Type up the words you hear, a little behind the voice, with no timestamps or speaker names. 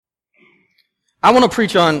I want to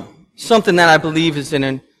preach on something that I believe is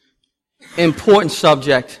an important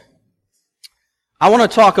subject. I want to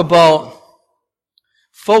talk about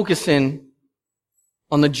focusing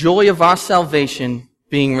on the joy of our salvation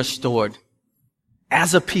being restored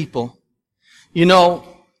as a people. You know,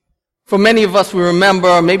 for many of us, we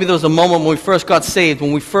remember maybe there was a moment when we first got saved,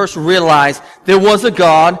 when we first realized there was a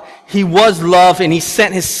God, He was love, and He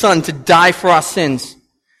sent His Son to die for our sins.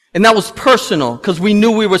 And that was personal, because we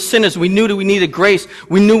knew we were sinners. We knew that we needed grace.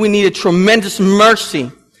 We knew we needed tremendous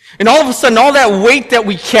mercy. And all of a sudden, all that weight that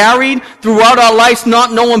we carried throughout our lives,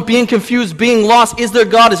 not knowing, being confused, being lost, is there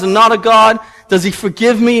God? Is there not a God? Does He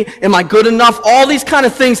forgive me? Am I good enough? All these kind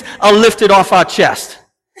of things are lifted off our chest.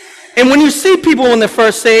 And when you see people when they're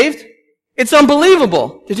first saved, it's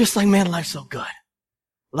unbelievable. They're just like, man, life's so good.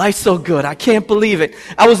 Life's so good. I can't believe it.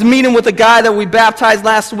 I was meeting with a guy that we baptized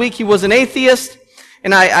last week. He was an atheist.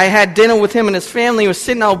 And I had dinner with him and his family. He was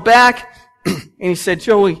sitting out back. And he said,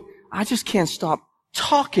 Joey, I just can't stop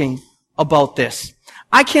talking about this.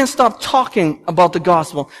 I can't stop talking about the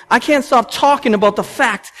gospel. I can't stop talking about the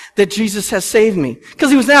fact that Jesus has saved me. Because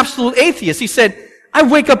he was an absolute atheist. He said, I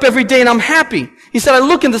wake up every day and I'm happy. He said, I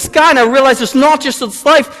look in the sky and I realize it's not just this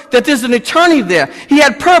life, that there's an eternity there. He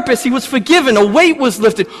had purpose. He was forgiven. A weight was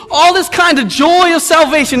lifted. All this kind of joy of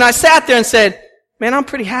salvation. I sat there and said, man, I'm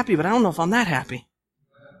pretty happy, but I don't know if I'm that happy.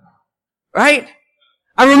 Right?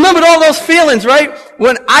 I remembered all those feelings, right?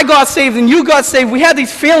 When I got saved and you got saved, we had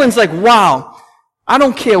these feelings like, wow, I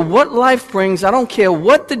don't care what life brings. I don't care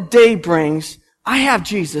what the day brings. I have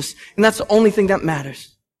Jesus, and that's the only thing that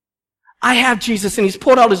matters. I have Jesus, and He's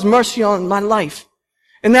poured out His mercy on my life.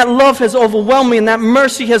 And that love has overwhelmed me, and that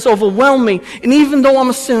mercy has overwhelmed me. And even though I'm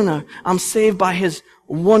a sinner, I'm saved by His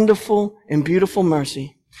wonderful and beautiful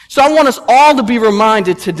mercy. So I want us all to be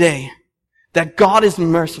reminded today that God is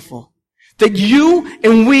merciful. That you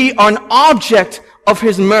and we are an object of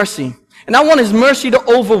His mercy. And I want His mercy to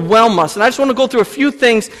overwhelm us. And I just want to go through a few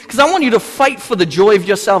things because I want you to fight for the joy of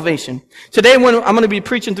your salvation. Today when I'm going to be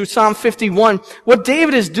preaching through Psalm 51, what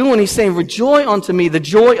David is doing, he's saying, rejoice unto me the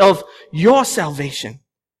joy of your salvation.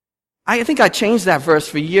 I think I changed that verse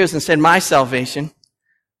for years and said my salvation.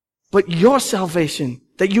 But your salvation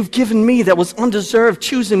that you've given me that was undeserved,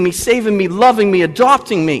 choosing me, saving me, loving me,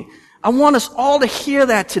 adopting me. I want us all to hear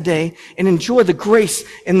that today and enjoy the grace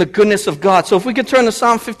and the goodness of God. So if we could turn to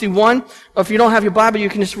Psalm 51, or if you don't have your Bible, you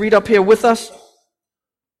can just read up here with us. It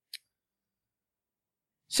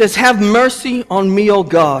says, have mercy on me, O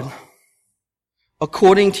God,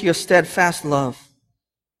 according to your steadfast love,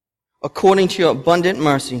 according to your abundant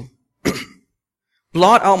mercy.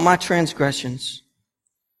 Blot out my transgressions.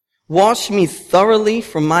 Wash me thoroughly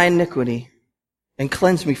from my iniquity and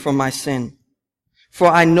cleanse me from my sin. For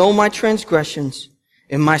I know my transgressions,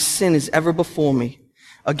 and my sin is ever before me.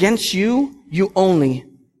 Against you, you only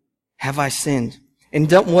have I sinned, and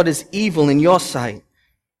done what is evil in your sight,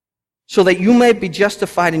 so that you may be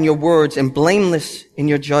justified in your words and blameless in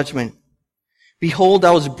your judgment. Behold,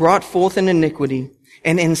 I was brought forth in iniquity,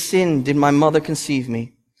 and in sin did my mother conceive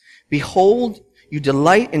me. Behold, you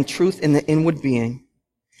delight in truth in the inward being,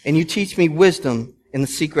 and you teach me wisdom in the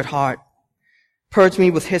secret heart. Purge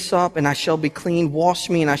me with hyssop, and I shall be clean. Wash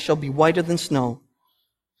me, and I shall be whiter than snow.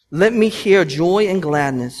 Let me hear joy and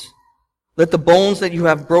gladness. Let the bones that you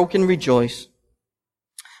have broken rejoice.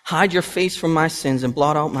 Hide your face from my sins and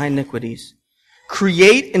blot out my iniquities.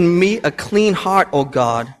 Create in me a clean heart, O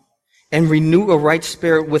God, and renew a right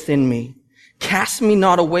spirit within me. Cast me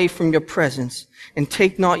not away from your presence, and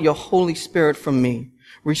take not your Holy Spirit from me.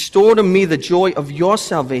 Restore to me the joy of your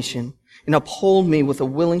salvation, and uphold me with a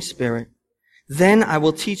willing spirit. Then I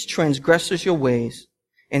will teach transgressors your ways,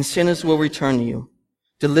 and sinners will return to you.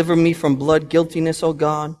 Deliver me from blood guiltiness, O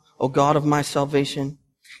God of my salvation,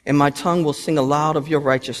 and my tongue will sing aloud of your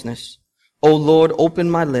righteousness. O Lord, open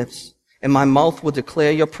my lips, and my mouth will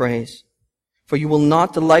declare your praise. For you will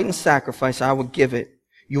not delight in sacrifice, I will give it.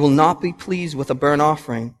 You will not be pleased with a burnt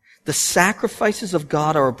offering. The sacrifices of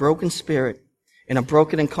God are a broken spirit, and a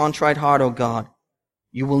broken and contrite heart, O God,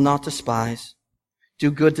 you will not despise. Do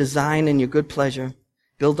good design in your good pleasure.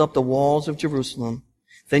 Build up the walls of Jerusalem.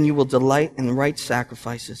 Then you will delight in right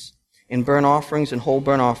sacrifices, in burnt offerings and whole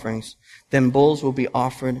burnt offerings. Then bulls will be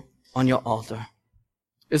offered on your altar.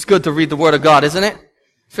 It's good to read the Word of God, isn't it? I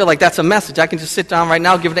feel like that's a message. I can just sit down right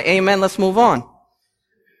now, give it an amen, let's move on.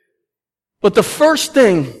 But the first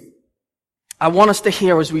thing I want us to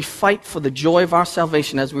hear as we fight for the joy of our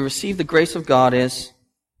salvation, as we receive the grace of God, is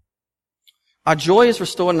our joy is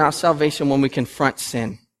restored in our salvation when we confront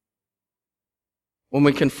sin. When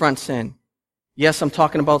we confront sin. Yes, I'm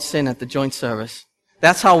talking about sin at the joint service.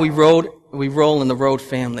 That's how we roll in the Road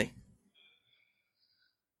family.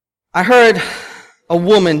 I heard a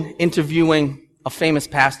woman interviewing a famous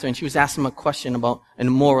pastor, and she was asking him a question about an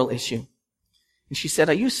immoral issue. And she said,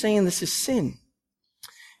 "Are you saying this is sin?"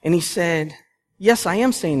 And he said, "Yes, I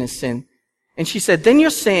am saying it's sin." And she said, "Then you're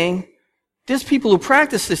saying there's people who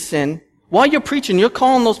practice this sin. While you're preaching, you're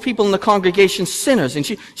calling those people in the congregation sinners." And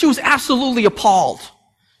she was absolutely appalled.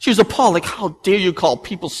 She was appalled, like, how dare you call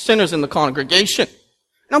people sinners in the congregation?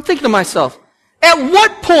 And I'm thinking to myself, at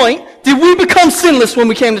what point did we become sinless when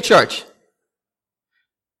we came to church?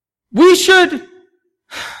 We should,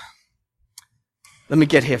 let me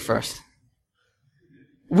get here first.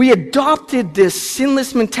 We adopted this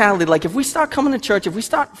sinless mentality, like if we start coming to church, if we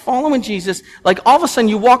start following Jesus, like all of a sudden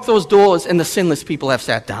you walk those doors and the sinless people have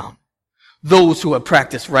sat down. Those who have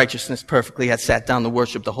practiced righteousness perfectly have sat down to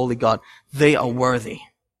worship the holy God. They are worthy.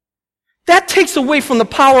 That takes away from the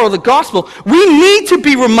power of the gospel. We need to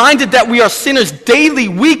be reminded that we are sinners daily,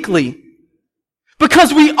 weekly.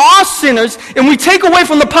 Because we are sinners, and we take away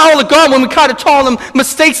from the power of God when we try to call them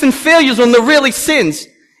mistakes and failures when they're really sins.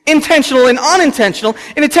 Intentional and unintentional.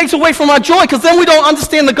 And it takes away from our joy, because then we don't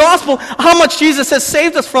understand the gospel, how much Jesus has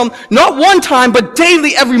saved us from, not one time, but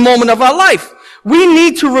daily, every moment of our life. We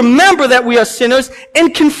need to remember that we are sinners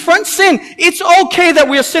and confront sin. It's okay that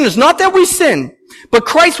we are sinners, not that we sin. But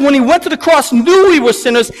Christ, when he went to the cross, knew we were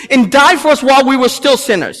sinners and died for us while we were still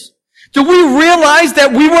sinners. Do we realize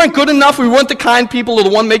that we weren't good enough? We weren't the kind people or the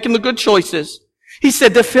one making the good choices. He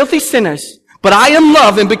said, they're filthy sinners, but I am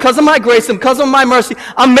love, and because of my grace and because of my mercy,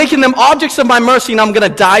 I'm making them objects of my mercy, and I'm going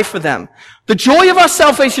to die for them. The joy of our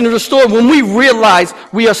salvation is restored when we realize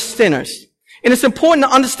we are sinners. And it's important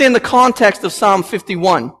to understand the context of Psalm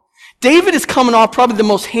 51. David is coming off probably the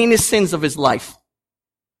most heinous sins of his life.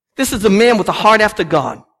 This is a man with a heart after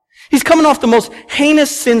God. He's coming off the most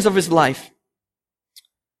heinous sins of his life.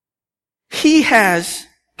 He has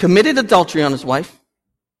committed adultery on his wife.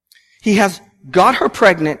 He has got her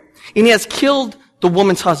pregnant, and he has killed the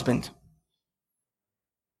woman's husband.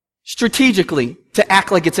 Strategically, to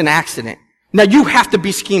act like it's an accident. Now you have to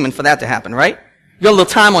be scheming for that to happen, right? You got a little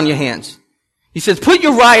time on your hands. He says, put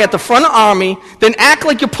Uriah at the front of the army, then act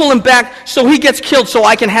like you're pulling back so he gets killed so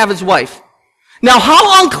I can have his wife. Now,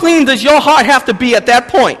 how unclean does your heart have to be at that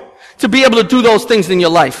point to be able to do those things in your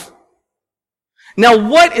life? Now,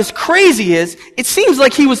 what is crazy is, it seems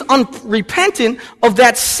like he was unrepentant of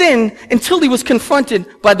that sin until he was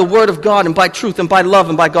confronted by the word of God and by truth and by love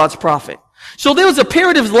and by God's prophet. So there was a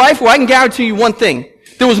period of his life where I can guarantee you one thing.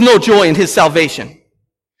 There was no joy in his salvation.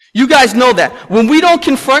 You guys know that. When we don't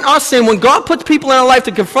confront our sin, when God puts people in our life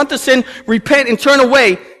to confront the sin, repent, and turn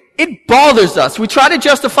away, it bothers us. We try to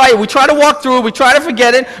justify it. We try to walk through it. We try to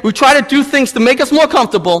forget it. We try to do things to make us more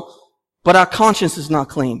comfortable, but our conscience is not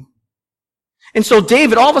clean. And so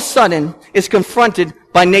David all of a sudden is confronted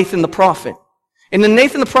by Nathan the prophet. And then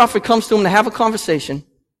Nathan the prophet comes to him to have a conversation.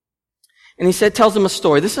 And he tells him a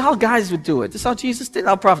story. This is how guys would do it. This is how Jesus did,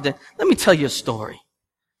 how prophet did. Let me tell you a story.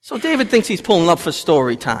 So David thinks he's pulling up for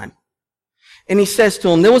story time. And he says to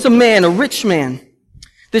him, there was a man, a rich man.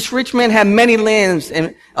 This rich man had many lambs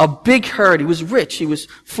and a big herd. He was rich. He was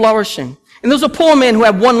flourishing. And there was a poor man who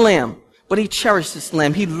had one lamb, but he cherished this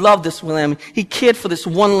lamb. He loved this lamb. He cared for this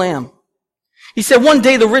one lamb. He said one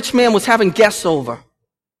day the rich man was having guests over,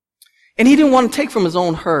 and he didn't want to take from his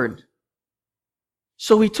own herd.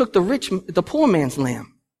 So he took the poor man's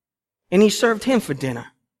lamb, and he served him for dinner.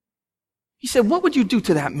 He said, what would you do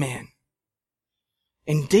to that man?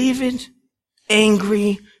 And David,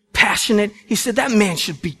 angry, passionate, he said, that man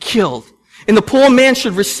should be killed. And the poor man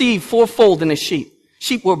should receive fourfold in his sheep.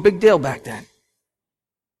 Sheep were a big deal back then.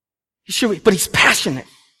 But he's passionate.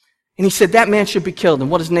 And he said, that man should be killed. And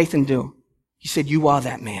what does Nathan do? He said, you are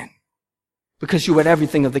that man. Because you had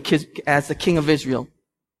everything as the king of Israel.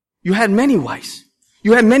 You had many wives.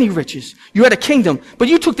 You had many riches. You had a kingdom. But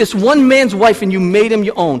you took this one man's wife and you made him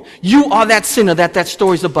your own. You are that sinner that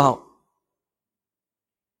story's about.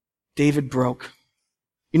 David broke.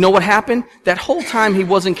 You know what happened? That whole time he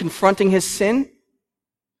wasn't confronting his sin.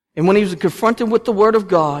 And when he was confronted with the word of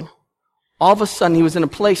God, all of a sudden he was in a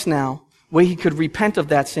place now where he could repent of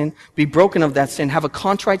that sin, be broken of that sin, have a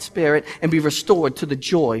contrite spirit, and be restored to the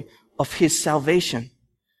joy of his salvation.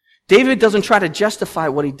 David doesn't try to justify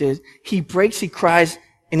what he did. He breaks, he cries,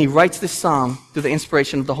 and he writes this psalm through the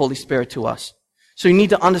inspiration of the Holy Spirit to us. So you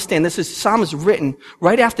need to understand this psalm is written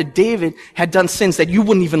right after David had done sins that you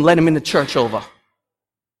wouldn't even let him in the church over.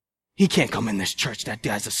 He can't come in this church. That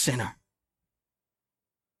guy's a sinner.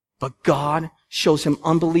 But God shows him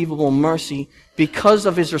unbelievable mercy because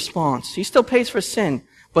of his response. He still pays for sin,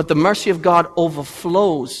 but the mercy of God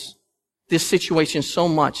overflows this situation so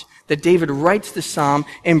much that David writes the psalm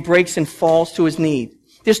and breaks and falls to his knees.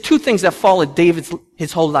 There's two things that followed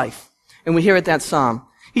his whole life. And we hear it that Psalm.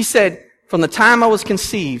 He said, from the time I was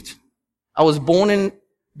conceived, I was born in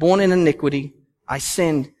iniquity, I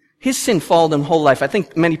sinned. His sin followed him whole life. I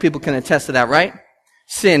think many people can attest to that, right?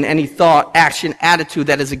 Sin, any thought, action, attitude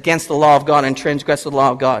that is against the law of God and transgress the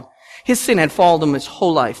law of God. His sin had followed him his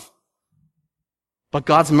whole life. But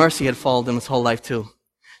God's mercy had followed him his whole life too.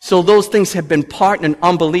 So those things have been part and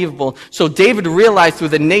unbelievable. So David realized through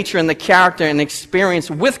the nature and the character and experience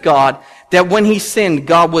with God that when he sinned,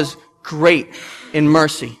 God was great in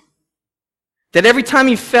mercy. That every time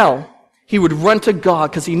he fell, he would run to God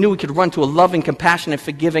because he knew he could run to a loving, compassionate,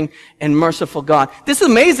 forgiving, and merciful God. This is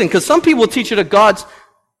amazing because some people teach you that God's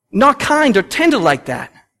not kind or tender like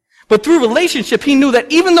that. But through relationship, he knew that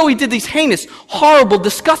even though he did these heinous, horrible,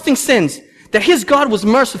 disgusting sins, that his God was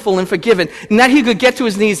merciful and forgiving, and that he could get to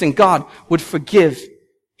his knees and God would forgive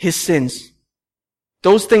his sins.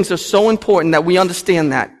 Those things are so important that we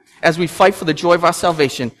understand that as we fight for the joy of our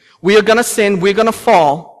salvation. We are going to sin, we're going to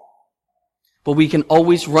fall, but we can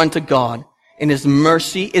always run to God, and his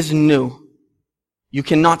mercy is new. You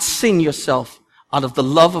cannot sin yourself out of the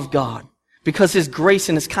love of God, because his grace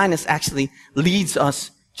and his kindness actually leads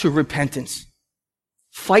us to repentance.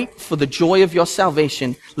 Fight for the joy of your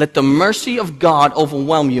salvation. Let the mercy of God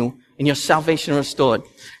overwhelm you and your salvation restored.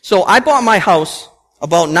 So I bought my house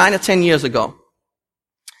about 9 or 10 years ago.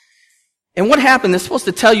 And what happened, they're supposed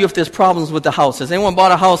to tell you if there's problems with the house. Has anyone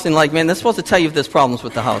bought a house and like, man, they're supposed to tell you if there's problems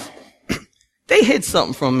with the house? They hid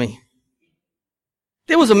something from me.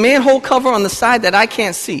 There was a manhole cover on the side that I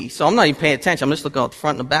can't see. So I'm not even paying attention. I'm just looking out the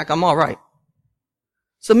front and the back. I'm all right.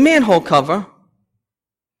 It's a manhole cover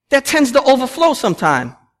that tends to overflow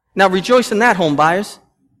sometime. Now rejoice in that, home buyers.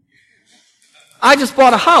 I just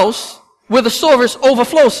bought a house where the service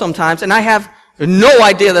overflows sometimes, and I have no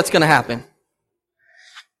idea that's going to happen.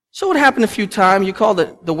 So it happened a few times. You call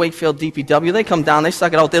the Wakefield DPW. They come down, they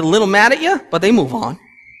suck it out. They're a little mad at you, but they move on.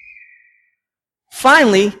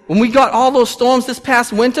 Finally, when we got all those storms this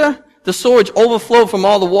past winter, the storage overflowed from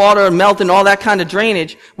all the water and melting, all that kind of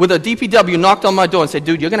drainage, with a DPW knocked on my door and said,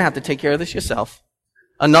 dude, you're going to have to take care of this yourself.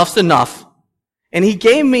 Enough's enough. And he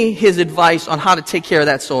gave me his advice on how to take care of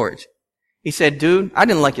that storage. He said, dude, I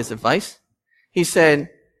didn't like his advice. He said,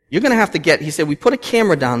 you're going to have to he said, we put a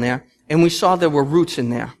camera down there and we saw there were roots in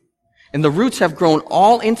there. And the roots have grown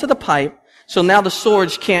all into the pipe, so now the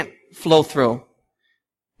storage can't flow through.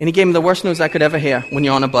 And he gave me the worst news I could ever hear when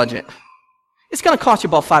you're on a budget. It's going to cost you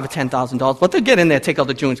about $5,000 or $10,000, but they'll get in there, take out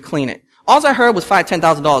the joints, clean it. All I heard was $5,000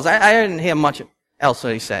 or $10,000. I didn't hear much else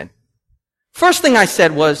that he said. First thing I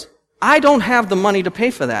said was, I don't have the money to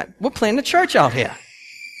pay for that. We're playing the church out here.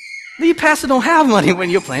 The pastor don't have money when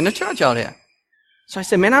you're playing the church out here. So I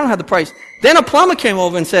said, man, I don't have the price. Then a plumber came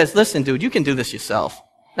over and says, listen, dude, you can do this yourself.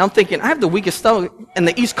 Now I'm thinking, I have the weakest stomach in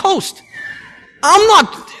the East Coast. I'm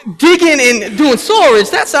not digging and doing storage.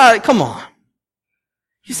 That's come on.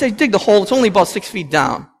 He said, dig the hole. It's only about 6 feet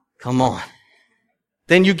down. Come on.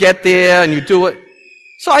 Then you get there and you do it.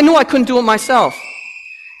 So I knew I couldn't do it myself.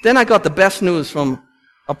 Then I got the best news from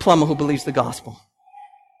a plumber who believes the gospel.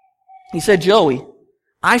 He said, Joey,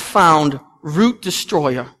 I found root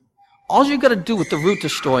destroyer. All you got to do with the root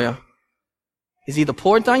destroyer is either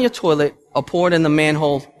pour it down your toilet or pour it in the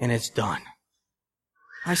manhole and it's done.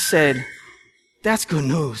 I said, that's good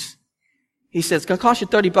news. He said, it's going to cost you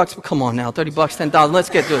 $30, but come on now, $30, $10, let's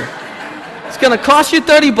get to it. It's going to cost you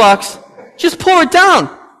 $30. Just pour it down.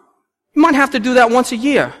 You might have to do that once a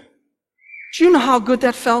year. Do you know how good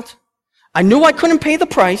that felt? I knew I couldn't pay the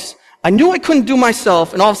price. I knew I couldn't do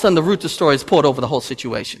myself, and all of a sudden the root destroyer is poured over the whole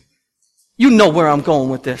situation. You know where I'm going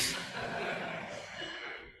with this.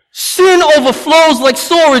 Sin overflows like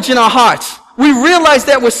storage in our hearts. We realize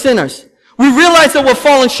that we're sinners. We realize that we're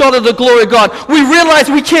falling short of the glory of God. We realize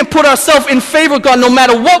we can't put ourselves in favor of God no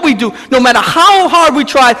matter what we do, no matter how hard we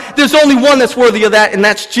try. There's only one that's worthy of that, and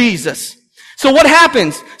that's Jesus. So what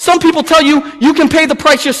happens? Some people tell you, you can pay the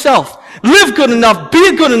price yourself. Live good enough,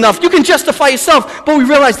 be good enough. You can justify yourself, but we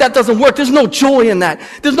realize that doesn't work. There's no joy in that.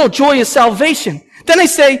 There's no joy in salvation. Then they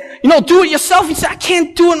say, do it yourself. You say, I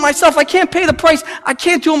can't do it myself. I can't pay the price. I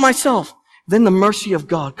can't do it myself. Then the mercy of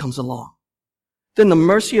God comes along. Then the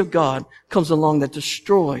mercy of God comes along that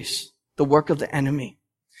destroys the work of the enemy.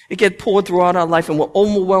 It gets poured throughout our life, and we're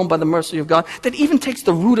overwhelmed by the mercy of God that even takes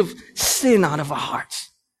the root of sin out of our hearts.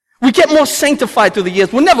 We get more sanctified through the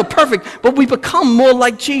years. We're never perfect, but we become more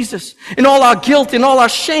like Jesus. And all our guilt and all our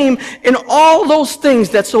shame and all those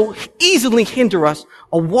things that so easily hinder us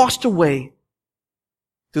are washed away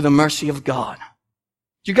through the mercy of God.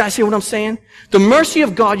 Do you guys hear what I'm saying? The mercy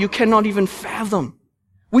of God you cannot even fathom.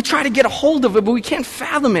 We try to get a hold of it, but we can't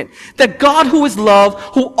fathom it. That God who is love,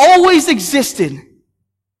 who always existed,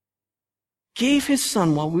 gave his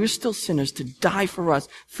son while we were still sinners to die for us,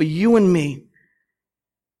 for you and me,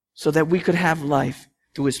 so that we could have life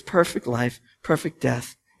through his perfect life, perfect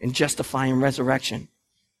death, and justifying resurrection.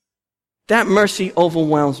 That mercy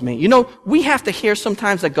overwhelms me. You know, we have to hear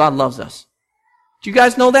sometimes that God loves us. Do you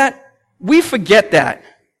guys know that? We forget that.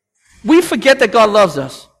 We forget that God loves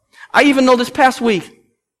us. I even know this past week,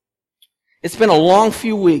 it's been a long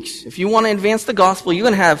few weeks. If you want to advance the gospel, you're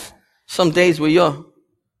going to have some days where you're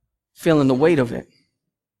feeling the weight of it.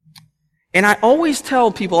 And I always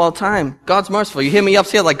tell people all the time, God's merciful. You hear me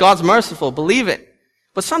upstairs like, God's merciful. Believe it.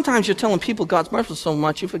 But sometimes you're telling people God's merciful so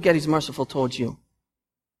much, you forget he's merciful towards you.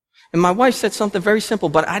 And my wife said something very simple,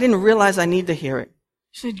 but I didn't realize I need to hear it.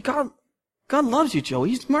 She said, God loves you, Joey.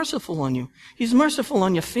 He's merciful on you. He's merciful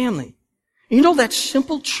on your family. And you know that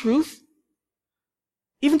simple truth?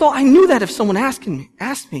 Even though I knew that if someone asked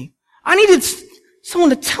me, I needed someone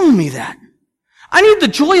to tell me that. I need the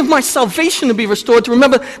joy of my salvation to be restored, to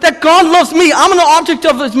remember that God loves me. I'm an object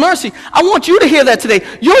of his mercy. I want you to hear that today.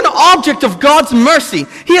 You're an object of God's mercy.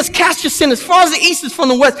 He has cast your sin as far as the east is from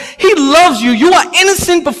the west. He loves you. You are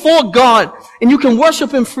innocent before God, and you can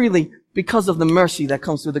worship him freely because of the mercy that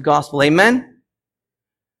comes through the gospel. Amen?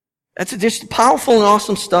 That's just powerful and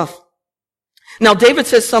awesome stuff. Now, David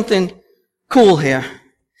says something cool here.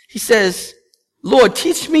 He says, Lord,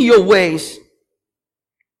 teach me your ways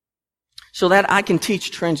so that I can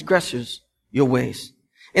teach transgressors your ways.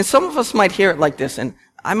 And some of us might hear it like this, and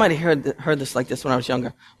I might have heard this like this when I was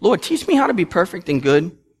younger. Lord, teach me how to be perfect and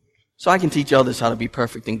good so I can teach others how to be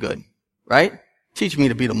perfect and good. Right? Teach me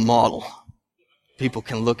to be the model. People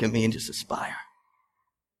can look at me and just aspire.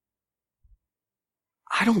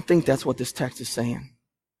 I don't think that's what this text is saying.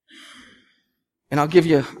 And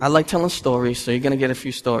I like telling stories, so you're going to get a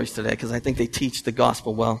few stories today because I think they teach the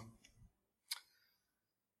gospel well.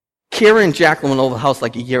 Kira and Jacqueline went over the house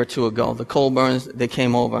like a year or two ago. The Colburns, they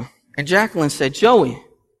came over. And Jacqueline said, Joey,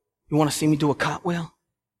 you want to see me do a cartwheel?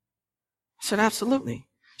 I said, absolutely.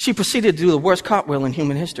 She proceeded to do the worst cartwheel in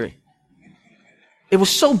human history. It was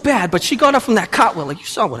so bad, but she got up from that cartwheel like, you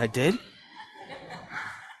saw what I did.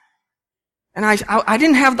 And I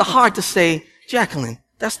didn't have the heart to say, Jacqueline,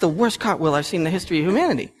 that's the worst cartwheel I've seen in the history of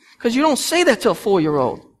humanity. Because you don't say that to a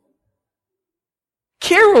 4-year-old.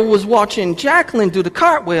 Kira was watching Jacqueline do the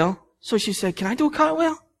cartwheel, so she said, can I do a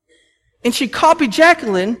cartwheel? And she copied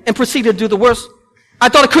Jacqueline and proceeded to do the worst. I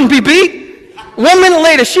thought it couldn't be beat. 1 minute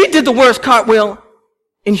later, she did the worst cartwheel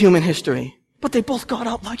in human history. But they both got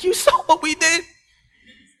up like, you saw what we did.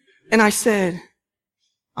 And I said,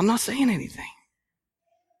 I'm not saying anything.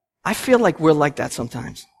 I feel like we're like that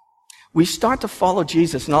sometimes. We start to follow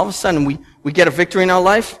Jesus, and all of a sudden we get a victory in our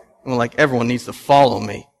life, and we're like, everyone needs to follow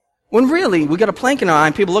me. When really, we got a plank in our eye,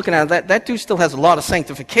 and people looking at it, that dude still has a lot of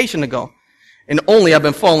sanctification to go. And only I've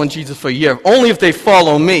been following Jesus for a year. Only if they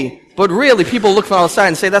follow me. But really, people look from outside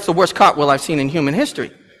and say, that's the worst cartwheel I've seen in human history.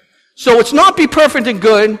 So it's not be perfect and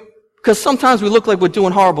good, because sometimes we look like we're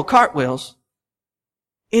doing horrible cartwheels.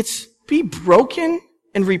 It's be broken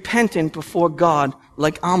and repentant before God,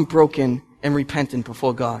 like I'm broken and repentant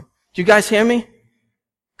before God. Do you guys hear me?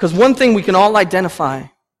 Because one thing we can all identify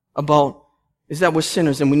about is that we're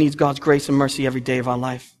sinners and we need God's grace and mercy every day of our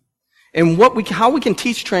life. And how we can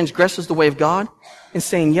teach transgressors the way of God and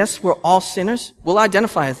saying, yes, we're all sinners, we'll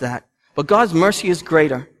identify as that. But God's mercy is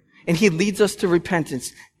greater, and he leads us to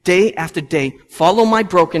repentance day after day. Follow my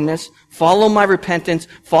brokenness, follow my repentance,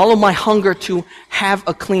 follow my hunger to have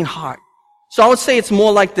a clean heart. So I would say it's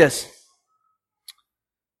more like this.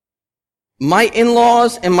 My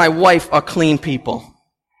in-laws and my wife are clean people.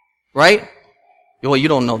 Right? Well, you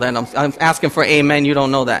don't know that. I'm asking for amen. You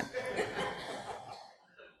don't know that.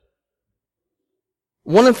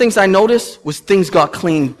 One of the things I noticed was things got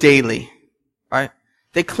cleaned daily. Right?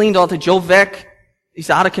 They cleaned all the Joe Vec. He's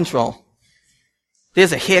out of control.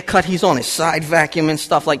 There's a haircut. He's on his side vacuum and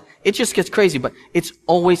stuff. Like, it just gets crazy, but it's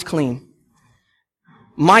always clean.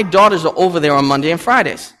 My daughters are over there on Monday and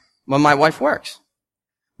Fridays when my wife works.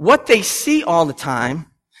 What they see all the time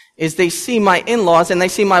is they see my in-laws and they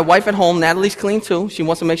see my wife at home. Natalie's clean too. She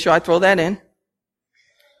wants to make sure I throw that in.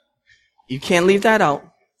 You can't leave that out.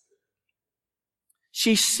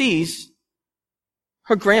 She sees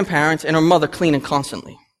her grandparents and her mother cleaning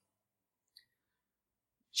constantly.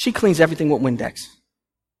 She cleans everything with Windex.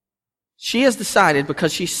 She has decided,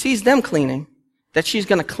 because she sees them cleaning, that she's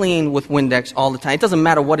going to clean with Windex all the time. It doesn't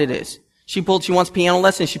matter what it is. She wants piano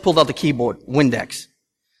lessons, she pulled out the keyboard, Windex.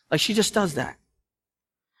 Like, she just does that.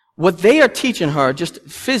 What they are teaching her just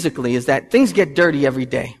physically is that things get dirty every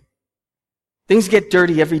day. Things get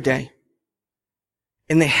dirty every day.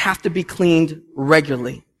 And they have to be cleaned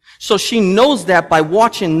regularly. So she knows that by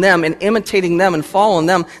watching them and imitating them and following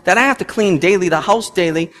them, that I have to clean daily, the house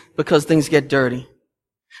daily, because things get dirty.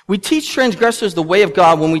 We teach transgressors the way of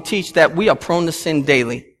God when we teach that we are prone to sin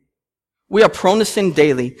daily. We are prone to sin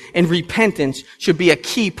daily, and repentance should be a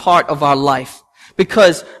key part of our life,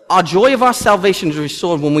 because our joy of our salvation is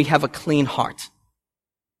restored when we have a clean heart.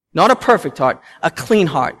 Not a perfect heart, a clean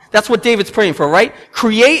heart. That's what David's praying for, right?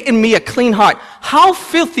 Create in me a clean heart. How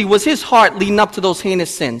filthy was his heart leading up to those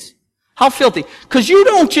heinous sins? How filthy? Because you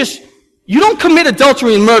don't commit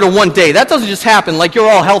adultery and murder one day. That doesn't just happen like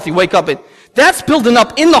you're all healthy, wake up. That's building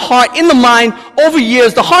up in the heart, in the mind, over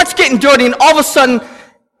years. The heart's getting dirty, and all of a sudden,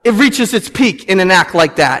 it reaches its peak in an act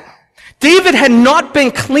like that. David had not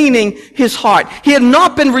been cleaning his heart. He had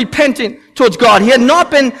not been repentant towards God. He had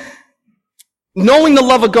not been knowing the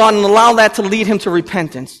love of God and allow that to lead him to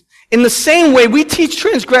repentance. In the same way, we teach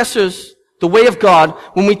transgressors the way of God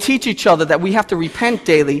when we teach each other that we have to repent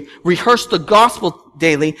daily, rehearse the gospel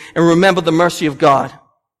daily, and remember the mercy of God.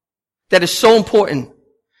 That is so important.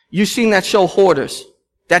 You've seen that show, Hoarders.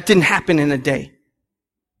 That didn't happen in a day.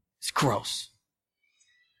 It's gross.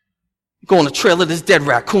 You go on a trailer, there's dead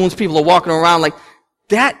raccoons, people are walking around like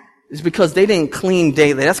that is because they didn't clean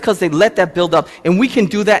daily. That's because they let that build up. And we can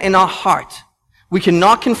do that in our heart. We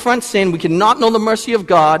cannot confront sin. We cannot know the mercy of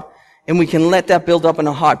God. And we can let that build up in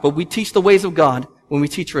our heart. But we teach the ways of God when we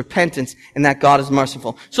teach repentance and that God is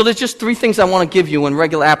merciful. So there's just 3 things I want to give you in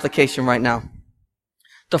regular application right now.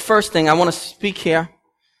 The first thing I want to speak here.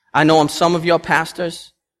 I know some of you are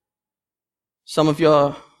pastors.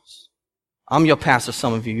 I'm your pastor,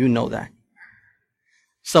 some of you. You know that.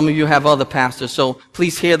 Some of you have other pastors. So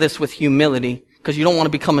please hear this with humility, because you don't want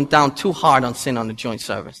to be coming down too hard on sin on the joint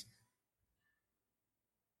service.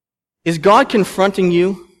 Is God confronting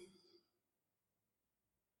you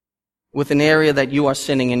with an area that you are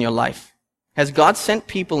sinning in your life? Has God sent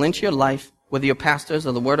people into your life, whether you're pastors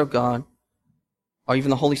or the Word of God, or even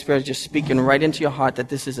the Holy Spirit just speaking right into your heart that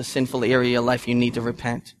this is a sinful area of your life you need to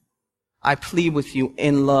repent? I plead with you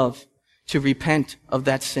in love to repent of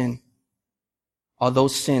that sin or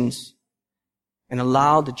those sins and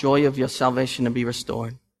allow the joy of your salvation to be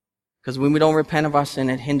restored. Because when we don't repent of our sin,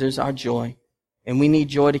 it hinders our joy. And we need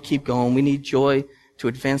joy to keep going. We need joy to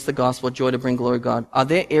advance the gospel, joy to bring glory to God. Are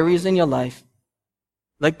there areas in your life?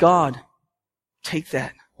 Let God take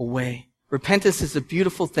that away. Repentance is a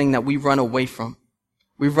beautiful thing that we run away from.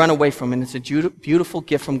 We run away from, and it's a beautiful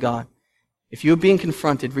gift from God. If you're being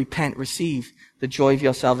confronted, repent, receive the joy of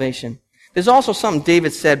your salvation. There's also something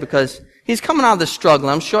David said, because he's coming out of the struggle.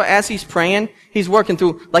 I'm sure as he's praying, he's working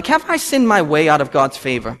through, like, have I sinned my way out of God's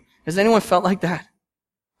favor? Has anyone felt like that?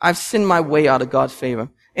 I've sinned my way out of God's favor.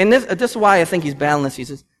 And this is why I think he's battling this. He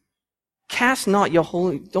says, cast not your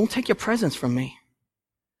holy, don't take your presence from me.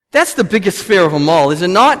 That's the biggest fear of them all, is it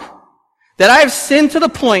not? That I have sinned to the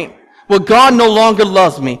point where God no longer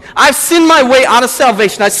loves me. I've sinned my way out of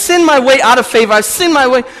salvation. I've sinned my way out of favor. I've sinned my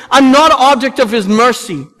way. I'm not an object of His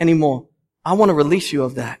mercy anymore. I want to release you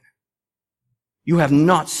of that. You have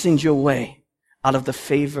not sinned your way out of the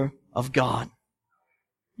favor of God.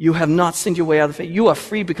 You have not sinned your way out of faith. You are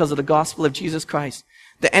free because of the gospel of Jesus Christ.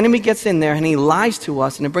 The enemy gets in there and he lies to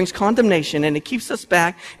us, and it brings condemnation, and it keeps us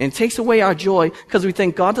back, and it takes away our joy because we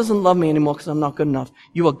think God doesn't love me anymore because I'm not good enough.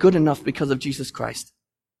 You are good enough because of Jesus Christ.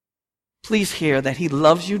 Please hear that He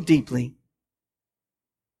loves you deeply,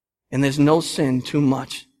 and there's no sin too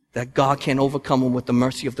much that God can't overcome with the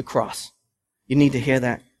mercy of the cross. You need to hear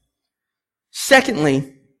that.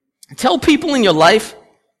 Secondly, tell people in your life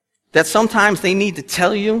that sometimes they need to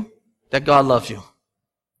tell you that God loves you.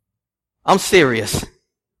 I'm serious.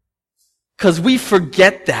 Because we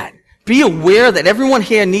forget that. Be aware that everyone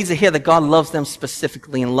here needs to hear that God loves them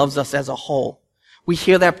specifically and loves us as a whole. We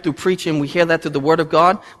hear that through preaching. We hear that through the Word of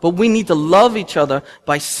God. But we need to love each other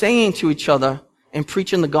by saying to each other and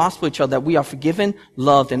preaching the gospel to each other that we are forgiven,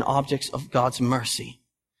 loved, and objects of God's mercy.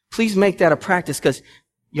 Please make that a practice, because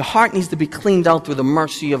your heart needs to be cleaned out through the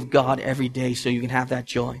mercy of God every day so you can have that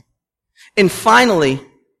joy. And finally,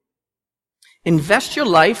 invest your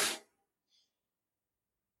life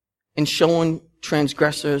in showing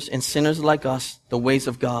transgressors and sinners like us the ways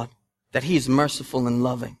of God, that He is merciful and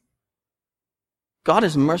loving. God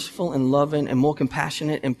is merciful and loving and more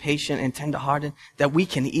compassionate and patient and tenderhearted that we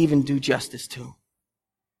can even do justice to.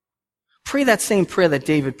 Pray that same prayer that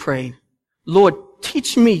David prayed. Lord,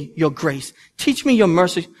 teach me your grace. Teach me your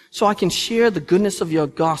mercy so I can share the goodness of your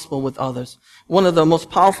gospel with others. One of the most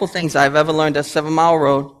powerful things I've ever learned at 7 Mile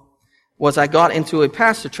Road was I got into a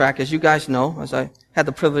pastor track, as you guys know, as I had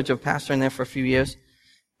the privilege of pastoring there for a few years.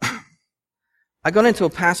 I got into a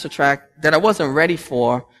pastor track that I wasn't ready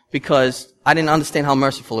for because I didn't understand how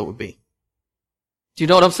merciful it would be. Do you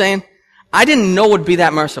know what I'm saying? I didn't know it would be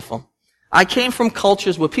that merciful. I came from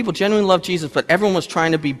cultures where people genuinely loved Jesus, but everyone was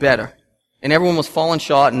trying to be better. And everyone was falling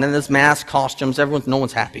short, and then there's mask, costumes, no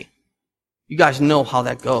one's happy. You guys know how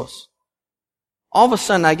that goes. All of a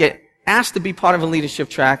sudden, I get asked to be part of a leadership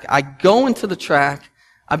track. I go into the track.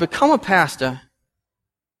 I become a pastor.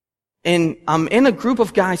 And I'm in a group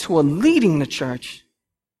of guys who are leading the church.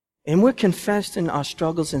 And we're confessing our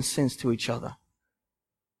struggles and sins to each other.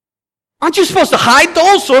 Aren't you supposed to hide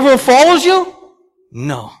those so everyone follows you?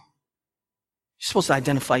 No. You're supposed to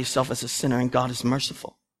identify yourself as a sinner, and God is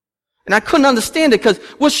merciful. And I couldn't understand it because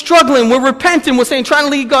we're struggling, we're repenting, we're saying, trying to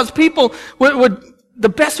lead God's people, we're the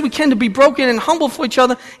best we can to be broken and humble for each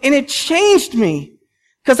other. And it changed me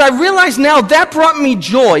because I realized now that brought me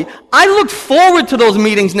joy. I look forward to those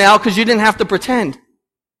meetings now because you didn't have to pretend.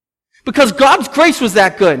 Because God's grace was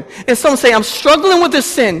that good. And someone say, I'm struggling with this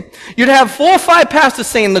sin. You'd have 4 or 5 pastors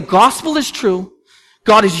saying the gospel is true.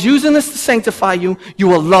 God is using this to sanctify you.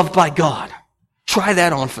 You are loved by God. Try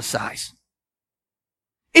that on for size.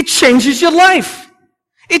 It changes your life.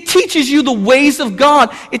 It teaches you the ways of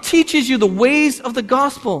God. It teaches you the ways of the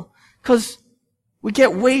gospel. Because we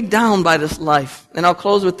get weighed down by this life. And I'll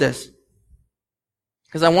close with this.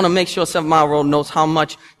 Because I want to make sure 7 Mile Road knows how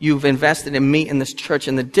much you've invested in me in this church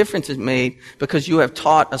and the difference it's made because you have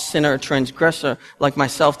taught a sinner, a transgressor like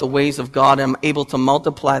myself the ways of God, and I'm able to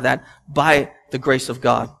multiply that by the grace of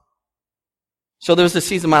God. So there was a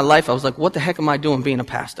season of my life I was like, what the heck am I doing being a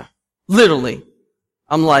pastor? Literally.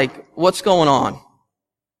 I'm like, what's going on?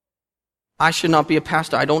 I should not be a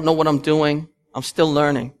pastor. I don't know what I'm doing. I'm still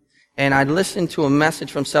learning. And I listened to a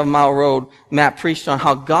message from 7 Mile Road. Matt preached on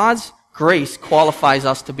how God's grace qualifies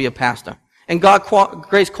us to be a pastor. And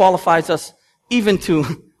grace qualifies us even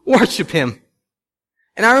to worship Him.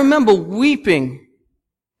 And I remember weeping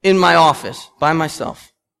in my office by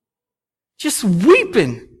myself. Just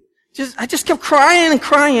weeping. I just kept crying and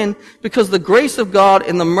crying because the grace of God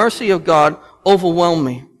and the mercy of God overwhelmed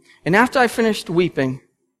me. And after I finished weeping,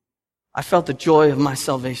 I felt the joy of my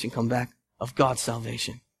salvation come back, of God's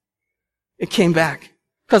salvation. It came back.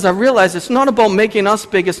 Because I realized it's not about making us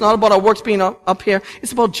big. It's not about our works being up here.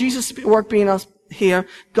 It's about Jesus' work being us here,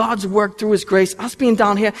 God's work through His grace, us being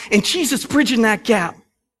down here, and Jesus bridging that gap.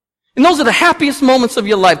 And those are the happiest moments of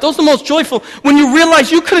your life. Those are the most joyful when you realize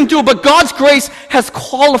you couldn't do it, but God's grace has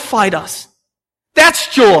qualified us. That's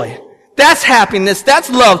joy. That's happiness. That's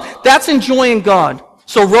love. That's enjoying God.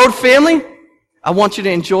 So Road family, I want you to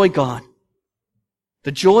enjoy God.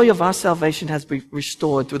 The joy of our salvation has been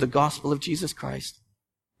restored through the gospel of Jesus Christ.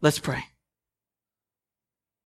 Let's pray.